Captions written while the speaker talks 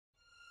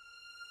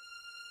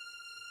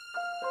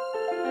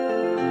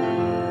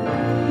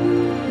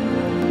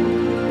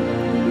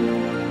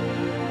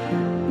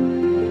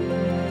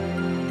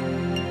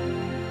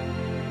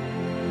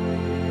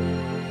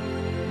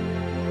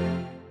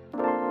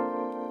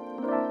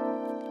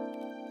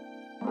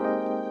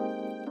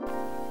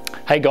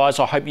Hey guys,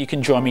 I hope you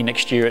can join me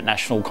next year at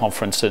National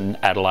Conference in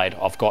Adelaide.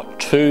 I've got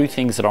two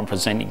things that I'm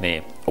presenting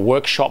there. A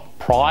workshop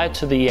prior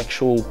to the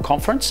actual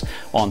conference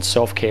on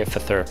self-care for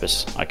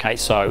therapists. Okay,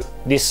 so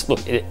this,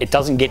 look, it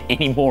doesn't get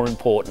any more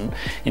important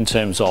in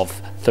terms of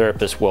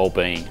therapist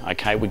well-being.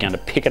 Okay, we're going to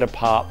pick it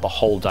apart the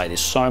whole day.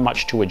 There's so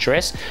much to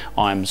address.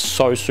 I'm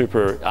so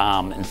super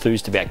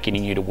enthused about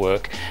getting you to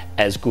work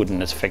as good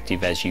and as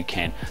effective as you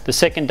can. The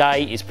second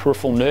day is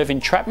peripheral nerve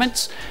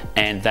entrapments,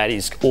 and that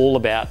is all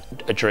about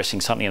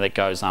addressing something that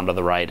goes under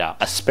the radar,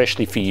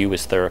 especially for you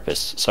as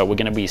therapists. So we're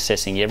going to be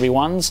assessing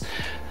everyone's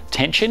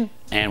tension,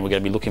 and we're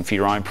going to be looking for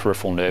your own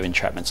peripheral nerve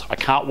entrapments. I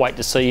can't wait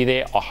to see you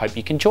there. I hope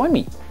you can join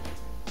me.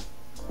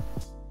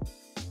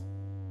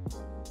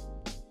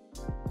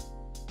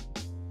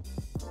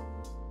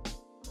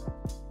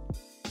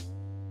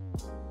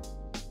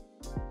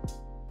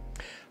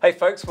 Hey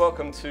folks,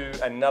 welcome to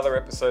another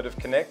episode of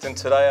Connect, and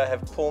today I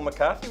have Paul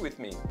McCarthy with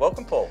me.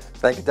 Welcome, Paul.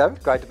 Thank you,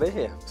 David. Great to be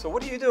here. So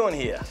what are you doing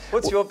here?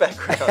 What's your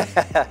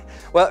background?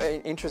 Well,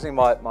 interesting,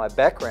 my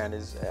background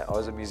is I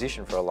was a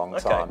musician for a long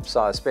time.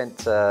 So I spent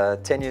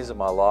 10 years of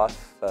my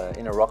life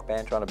in a rock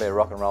band trying to be a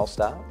rock and roll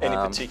star. Any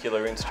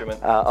particular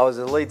instrument? I was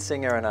a lead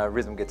singer and a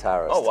rhythm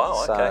guitarist. Oh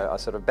wow, okay. So I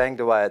sort of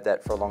banged away at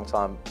that for a long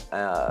time.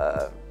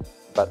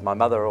 But my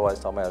mother always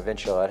told me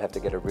eventually I'd have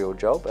to get a real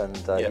job, and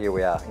here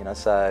we are. You know,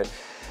 so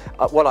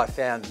what I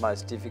found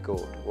most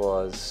difficult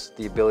was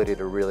the ability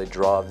to really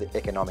drive the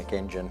economic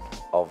engine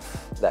of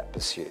that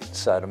pursuit.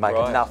 So to make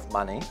enough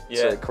money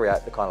to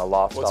create the kind of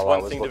lifestyle I was looking for. Well,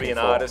 it's one thing to be an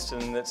artist,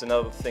 and it's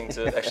another thing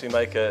to actually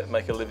make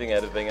a living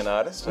out of being an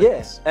artist.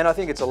 Yes, and I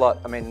think it's a lot.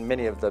 I mean,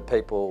 many of the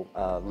people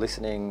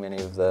listening, many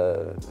of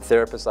the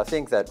therapists, I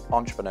think that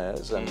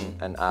entrepreneurs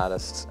and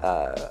artists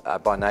are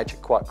by nature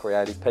quite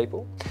creative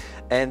people,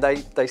 and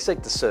they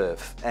seek to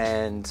serve,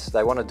 and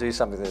they want to do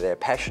something that they're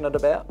passionate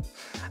about.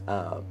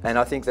 And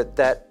I think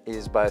that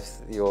is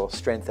both your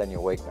strength and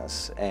your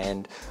weakness.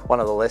 And one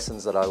of the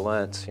lessons that I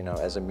learnt, you know,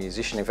 as a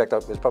musician, in fact,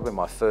 it was probably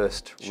my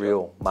first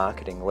real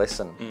marketing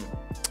lesson.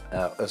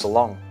 It was a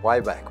long way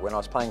back when I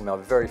was playing my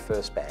very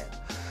first band.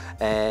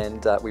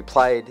 And we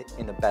played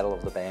in the Battle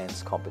of the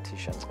Bands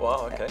competition.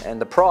 Wow, okay.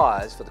 And the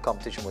prize for the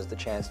competition was the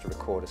chance to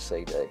record a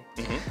CD.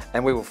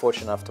 And we were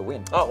fortunate enough to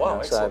win. Oh, wow,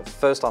 excellent. So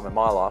first time in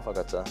my life I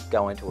got to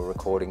go into a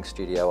recording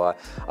studio.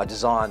 I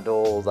designed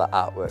all the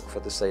artwork for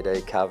the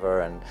CD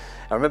cover, and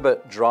I remember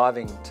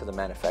driving to the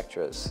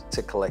manufacturers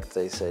to collect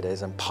these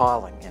CDs and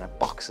piling, you know,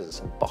 boxes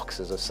and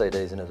boxes of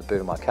CDs into the boot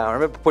of my car. I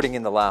remember putting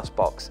in the last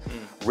box,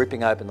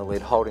 ripping open the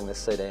lid, holding the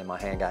CD in my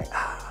hand going,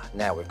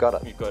 now we've got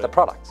it. You've got the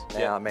product.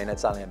 Now, I mean,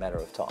 it's only a matter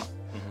of time.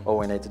 All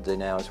we need to do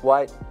now is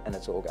wait, and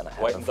it's all going to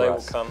happen. Wait and they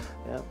will come.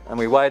 Yeah. And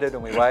we waited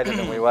and we waited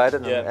and we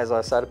waited. And as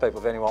I say to people,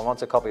 if anyone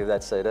wants a copy of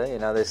that CD, you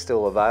know, they're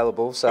still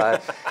available. So,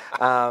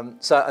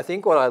 so I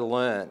think what I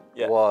learned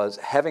was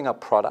having a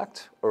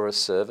product or a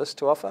service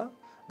to offer.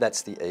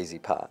 That's the easy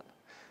part.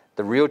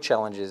 The real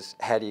challenge is,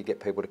 how do you get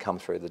people to come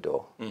through the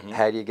door?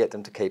 How do you get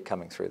them to keep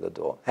coming through the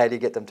door? How do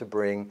you get them to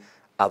bring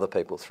other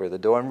people through the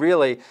door? And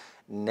really,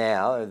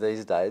 now,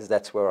 these days,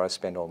 that's where I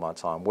spend all my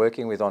time,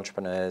 working with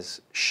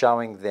entrepreneurs,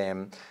 showing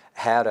them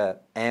how to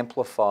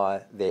amplify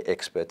their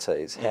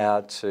expertise,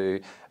 how to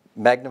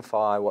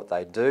magnify what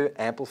they do,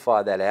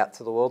 amplify that out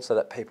to the world so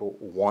that people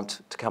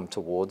want to come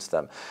towards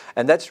them.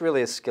 And that's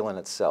really a skill in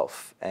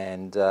itself.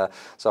 And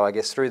so I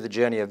guess through the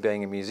journey of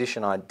being a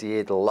musician, I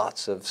did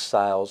lots of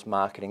sales,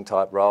 marketing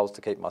type roles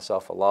to keep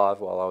myself alive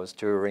while I was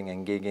touring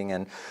and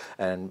gigging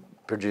and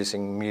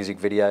producing music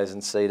videos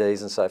and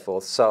CDs and so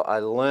forth. So I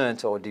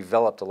learnt or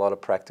developed a lot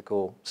of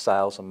practical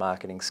sales and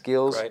marketing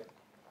skills. Great.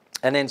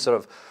 And then sort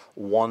of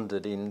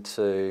wandered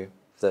into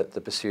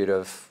the pursuit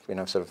of, you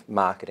know, sort of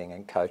marketing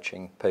and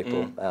coaching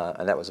people,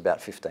 and that was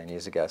about 15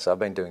 years ago. So I've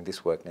been doing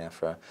this work now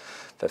for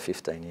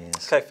 15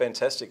 years. Okay,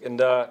 fantastic. And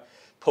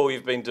Paul,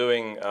 you've been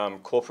doing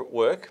corporate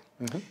work,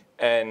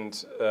 and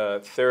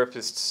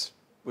therapists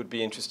would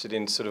be interested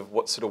in sort of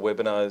what sort of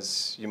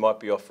webinars you might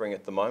be offering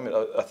at the moment.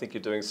 I think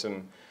you're doing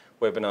some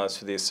webinars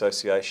for the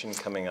association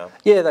coming up.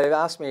 Yeah, they've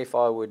asked me if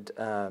I would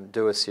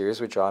do a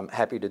series, which I'm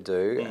happy to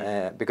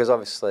do, because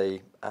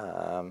obviously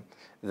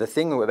the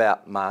thing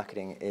about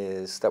marketing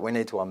is that we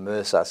need to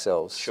immerse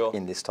ourselves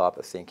in this type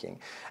of thinking.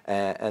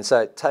 And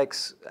so it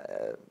takes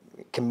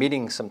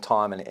committing some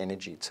time and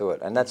energy to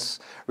it. And that's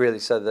really,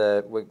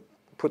 so we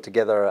put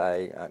together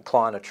a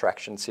client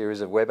attraction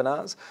series of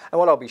webinars. And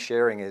what I'll be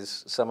sharing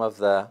is some of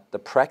the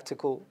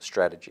practical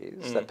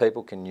strategies that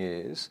people can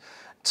use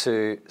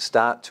to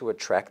start to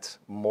attract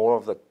more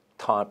of the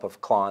type of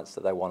clients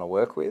that they want to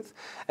work with,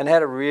 and how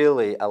to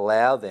really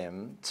allow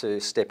them to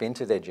step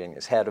into their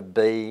genius, how to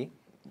be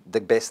the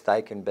best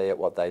they can be at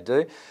what they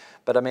do.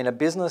 But I mean, a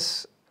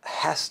business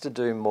has to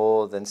do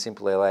more than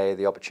simply allow you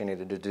the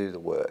opportunity to do the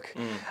work.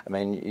 I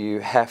mean, you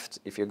have to,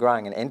 if you're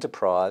growing an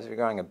enterprise, if you're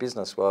growing a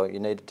business, well, you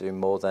need to do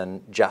more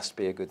than just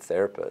be a good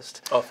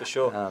therapist. Oh, for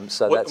sure.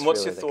 So what's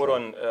really your thought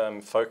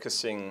on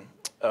focusing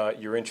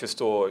your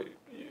interest or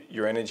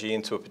your energy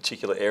into a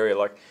particular area?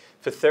 Like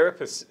for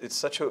therapists, it's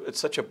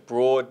such a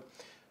broad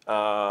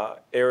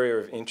area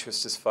of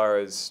interest as far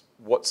as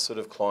what sort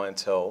of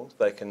clientele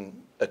they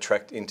can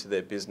attract into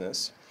their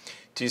business,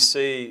 do you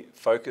see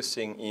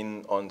focusing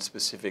in on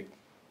specific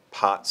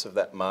parts of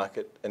that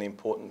market an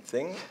important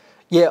thing?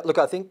 Yeah, look,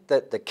 I think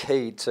that the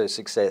key to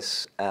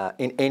success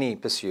in any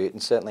pursuit,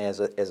 and certainly as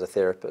a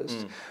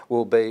therapist,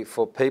 will be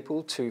for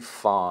people to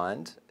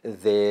find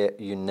their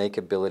unique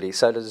ability.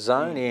 So to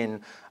zone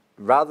in,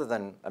 rather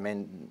than,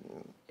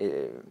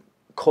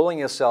 calling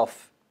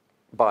yourself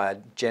by a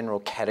general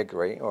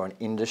category or an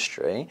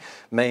industry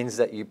means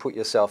that you put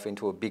yourself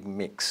into a big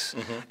mix.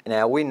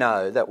 Now, we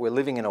know that we're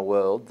living in a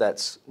world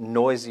that's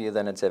noisier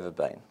than it's ever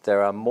been.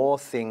 There are more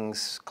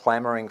things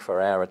clamouring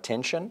for our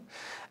attention,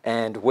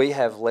 and we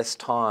have less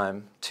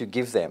time to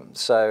give them.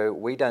 So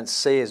we don't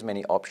see as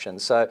many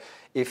options. So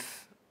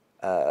if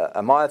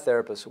a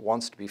myotherapist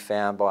wants to be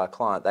found by a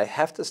client, they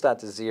have to start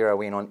to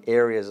zero in on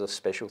areas of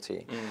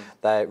specialty.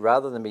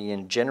 Rather than being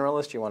a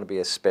generalist, you want to be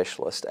a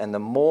specialist. And the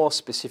more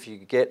specific you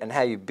get, and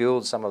how you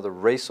build some of the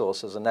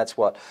resources, and that's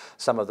what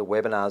some of the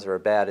webinars are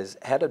about, is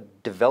how to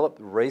develop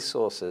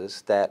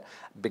resources that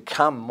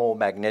become more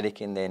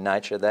magnetic in their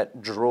nature,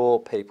 that draw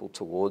people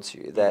towards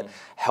you, that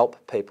help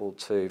people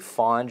to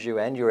find you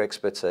and your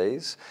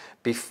expertise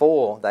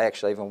before they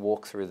actually even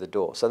walk through the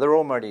door. So they're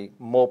already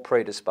more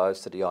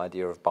predisposed to the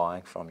idea of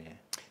buying from you.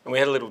 And we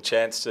had a little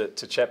chance to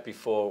chat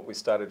before we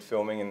started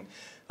filming, and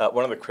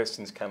one of the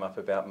questions came up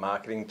about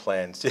marketing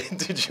plans.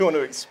 Did you want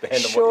to expand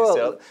on what you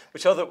said?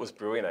 Which I thought was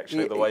brilliant,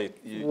 actually, the way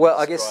you Well,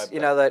 I guess, you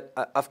know, that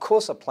of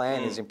course a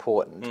plan is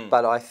important,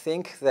 but I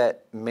think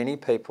that many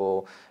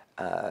people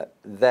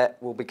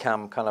that will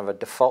become kind of a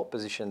default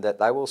position, that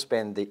they will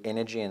spend the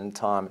energy and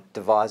time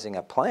devising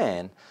a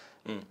plan,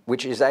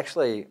 which is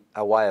actually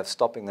a way of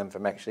stopping them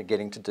from actually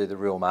getting to do the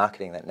real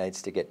marketing that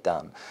needs to get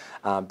done,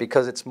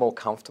 because it's more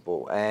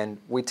comfortable. And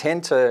we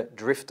tend to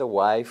drift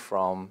away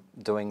from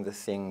doing the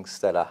things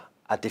that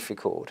are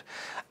difficult.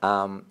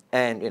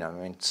 And, you know,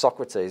 I mean,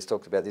 Socrates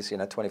talked about this,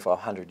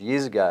 2,500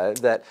 years ago,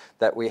 that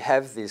we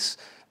have this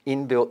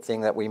inbuilt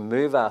thing that we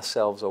move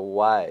ourselves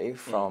away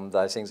from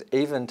those things,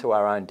 even to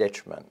our own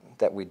detriment,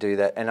 that we do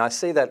that. And I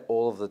see that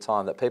all of the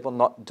time, that people are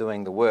not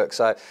doing the work.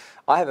 So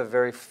I have a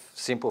very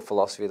simple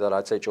philosophy that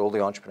I teach all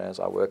the entrepreneurs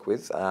I work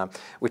with,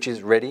 which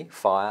is ready,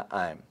 fire,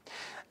 aim.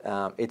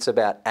 It's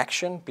about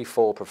action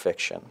before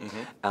perfection.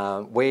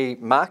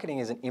 Marketing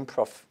is an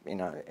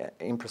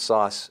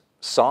imprecise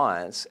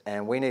science,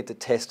 and we need to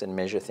test and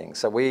measure things.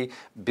 So we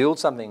build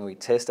something, we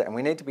test it, and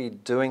we need to be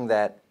doing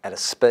that at a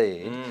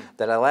speed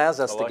that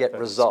allows us to get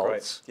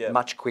results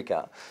much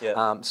quicker.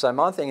 So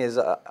my thing is,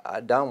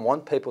 I don't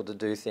want people to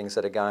do things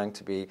that are going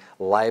to be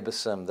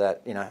laboursome,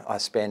 that, I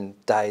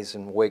spend days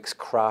and weeks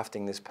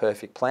crafting this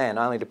perfect plan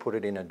only to put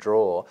it in a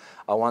drawer.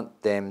 I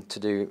want them to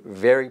do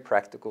very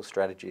practical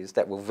strategies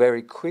that will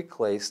very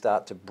quickly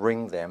start to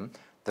bring them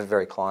the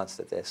very clients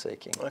that they're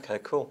seeking. Okay,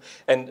 cool.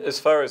 And as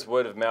far as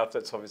word of mouth,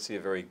 that's obviously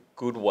a very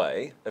good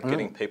way of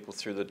getting people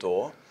through the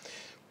door.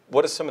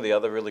 What are some of the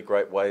other really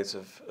great ways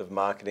of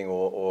marketing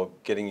or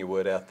getting your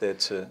word out there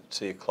to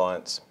your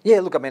clients? Yeah,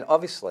 look, I mean,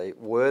 obviously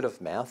word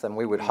of mouth, and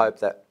we would hope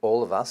that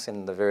all of us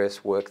in the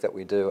various work that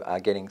we do are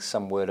getting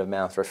some word of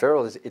mouth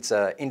referral. It's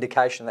an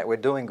indication that we're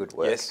doing good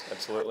work. Yes,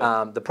 absolutely.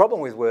 The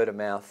problem with word of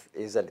mouth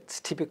is that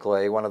it's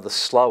typically one of the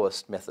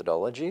slowest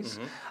methodologies,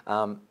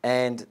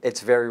 and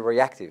it's very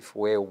reactive.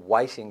 We're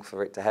waiting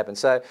for it to happen.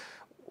 So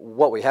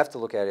what we have to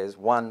look at is,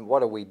 one,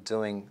 what are we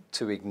doing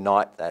to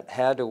ignite that?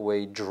 How do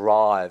we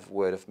drive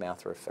word of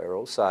mouth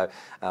referrals? So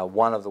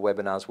one of the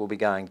webinars will be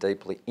going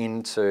deeply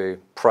into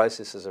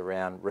processes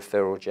around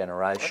referral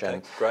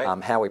generation,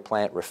 how we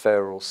plant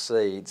referral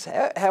seeds,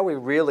 how we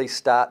really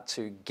start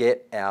to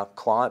get our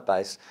client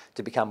base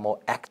to become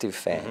more active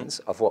fans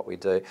of what we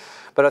do.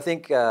 But I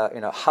think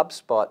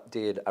HubSpot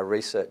did a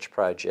research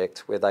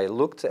project where they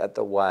looked at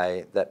the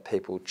way that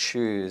people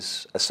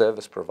choose a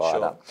service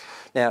provider.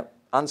 Now,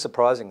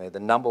 unsurprisingly, the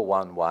number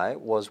one way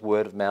was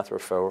word of mouth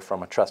referral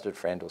from a trusted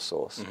friend or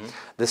source.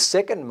 The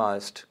second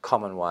most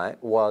common way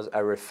was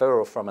a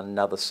referral from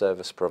another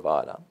service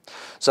provider.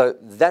 So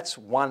that's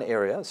one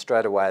area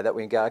straight away that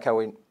we go,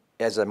 okay,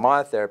 as a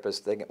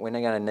myotherapist, we're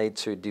going to need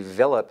to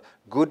develop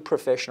good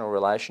professional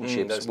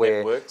relationships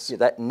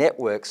that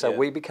network, so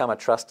we become a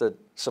trusted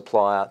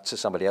supplier to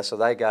somebody else. So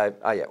they go,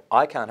 oh yeah,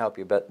 I can't help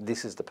you, but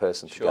this is the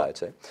person to go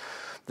to.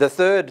 The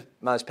third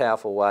most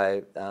powerful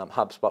way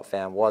HubSpot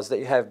found was that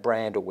you have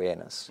brand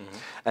awareness.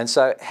 And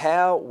so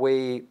how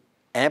we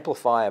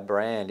amplify a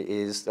brand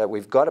is that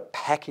we've got to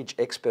package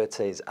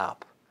expertise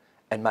up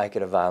and make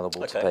it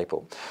available to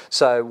people.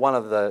 So one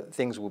of the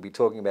things we'll be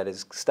talking about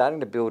is starting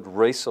to build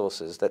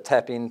resources that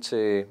tap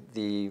into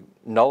the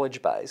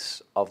knowledge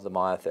base of the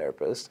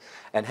myotherapist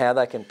and how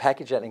they can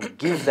package that and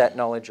give that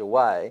knowledge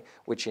away,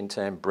 which in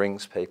turn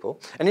brings people.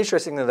 And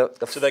interestingly,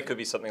 so that could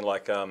be something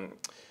like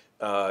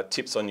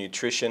tips on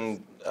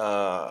nutrition,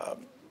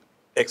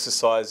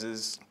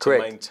 exercises to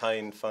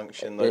maintain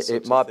function. Those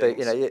it might be,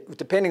 you know,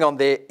 depending on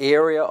their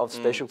area of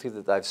specialty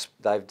that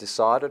they've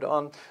decided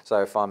on.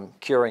 So if I'm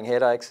curing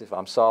headaches, if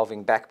I'm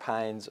solving back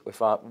pains,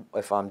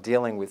 if I'm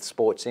dealing with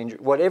sports injury,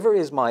 whatever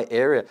is my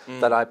area,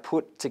 that I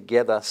put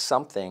together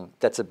something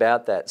that's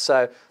about that,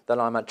 so that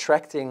I'm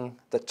attracting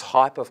the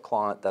type of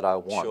client that I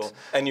want. Sure.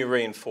 And you're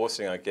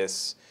reinforcing, I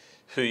guess,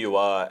 who you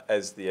are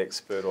as the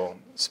expert or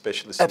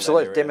specialist.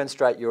 Absolutely, in that area.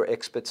 Demonstrate your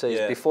expertise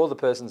before the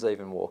person's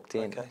even walked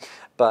in. Okay.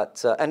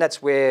 But and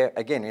that's where,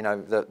 again, you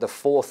know, the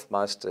fourth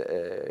most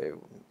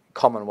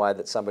common way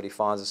that somebody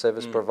finds a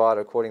service provider,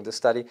 according to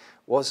study,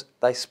 was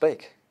they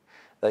speak.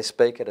 They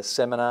speak at a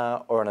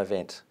seminar or an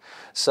event.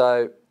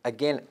 So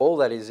again, all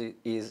that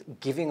is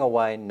giving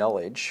away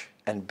knowledge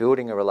and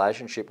building a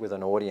relationship with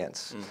an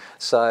audience.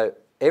 So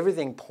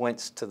everything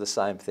points to the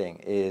same thing: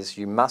 is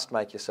you must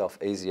make yourself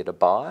easier to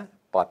buy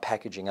by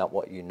packaging up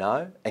what you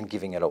know and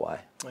giving it away.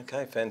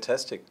 Okay,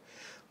 fantastic.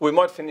 We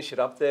might finish it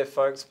up there,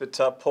 folks, but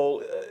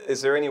Paul,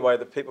 is there any way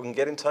that people can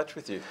get in touch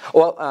with you?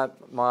 Well,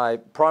 my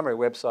primary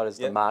website is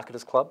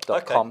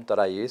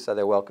themarketersclub.com.au, so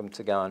they're welcome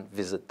to go and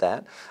visit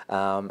that.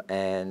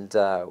 And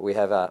we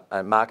have a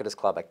Marketers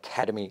Club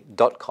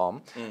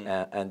Academy.com,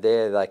 and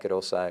there they could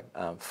also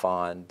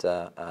find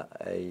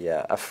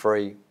a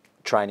free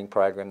training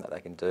program that they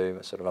can do,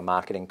 a sort of a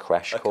marketing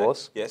crash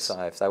course. Yes. So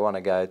if they want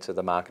to go to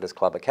the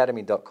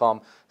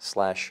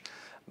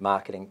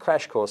marketersclubacademy.com/marketing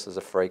crash course, there's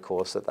a free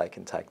course that they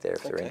can take there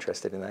if they're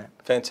interested in that.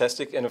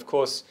 Fantastic. And of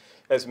course,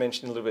 as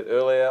mentioned a little bit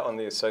earlier, on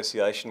the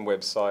association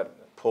website,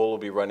 Paul will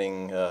be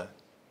running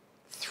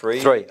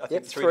three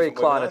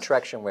client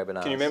attraction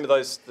webinars. Can you remember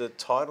the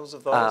titles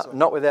of those?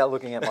 Not without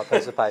looking at my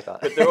piece of paper.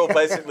 But they're all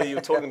basically, you're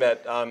talking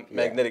about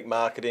magnetic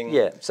marketing.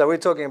 Yeah, so we're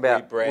talking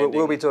about,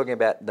 we'll be talking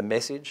about the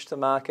message to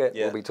market,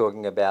 we'll be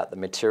talking about the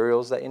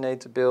materials that you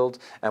need to build,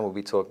 and we'll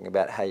be talking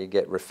about how you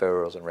get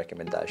referrals and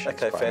recommendations.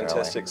 Okay,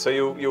 fantastic. So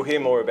you'll hear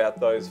more about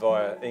those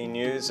via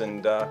e-news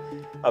and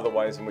other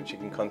ways in which you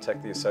can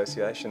contact the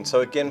association.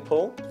 So again,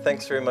 Paul,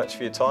 thanks very much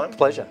for your time.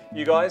 Pleasure.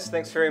 You guys,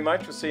 thanks very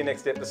much. We'll see you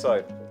next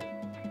episode.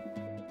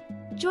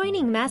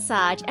 Joining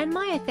Massage and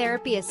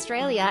Myotherapy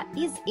Australia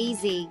is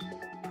easy.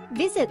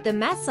 Visit the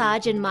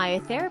Massage and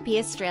Myotherapy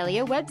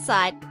Australia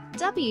website,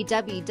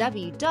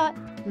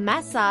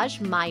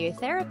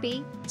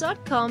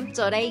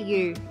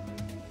 www.massagemyotherapy.com.au.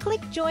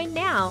 Click Join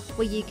Now,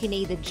 where you can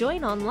either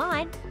join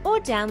online or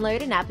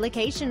download an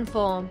application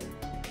form.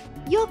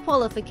 Your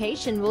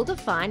qualification will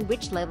define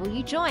which level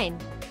you join: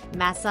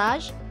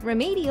 massage,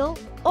 remedial,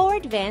 or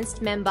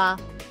advanced member.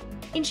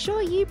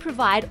 Ensure you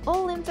provide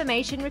all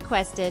information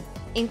requested,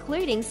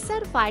 including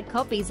certified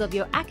copies of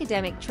your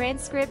academic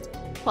transcript,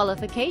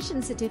 qualification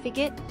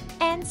certificate,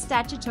 and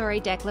statutory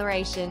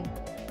declaration.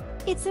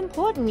 It's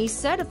important you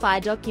certify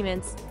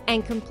documents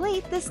and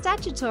complete the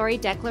statutory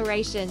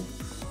declaration.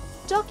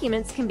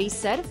 Documents can be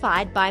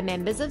certified by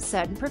members of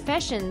certain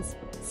professions,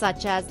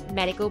 such as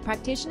medical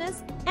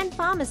practitioners and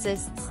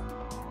pharmacists.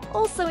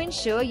 Also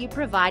ensure you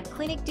provide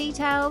clinic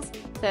details,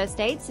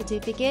 first aid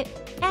certificate,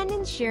 and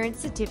insurance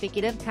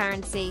certificate of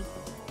currency.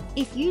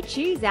 If you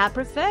choose our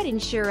preferred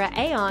insurer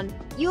Aon,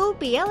 you'll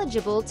be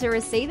eligible to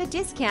receive a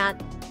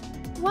discount.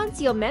 Once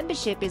your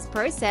membership is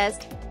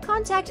processed,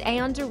 contact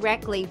Aon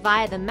directly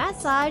via the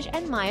Massage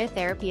and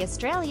Myotherapy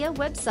Australia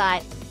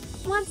website.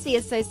 Once the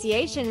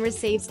association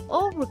receives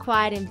all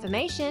required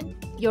information,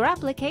 your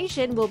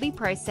application will be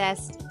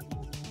processed.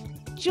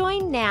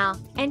 Join now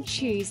and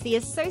choose the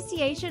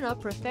Association of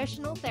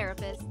Professional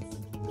Therapists.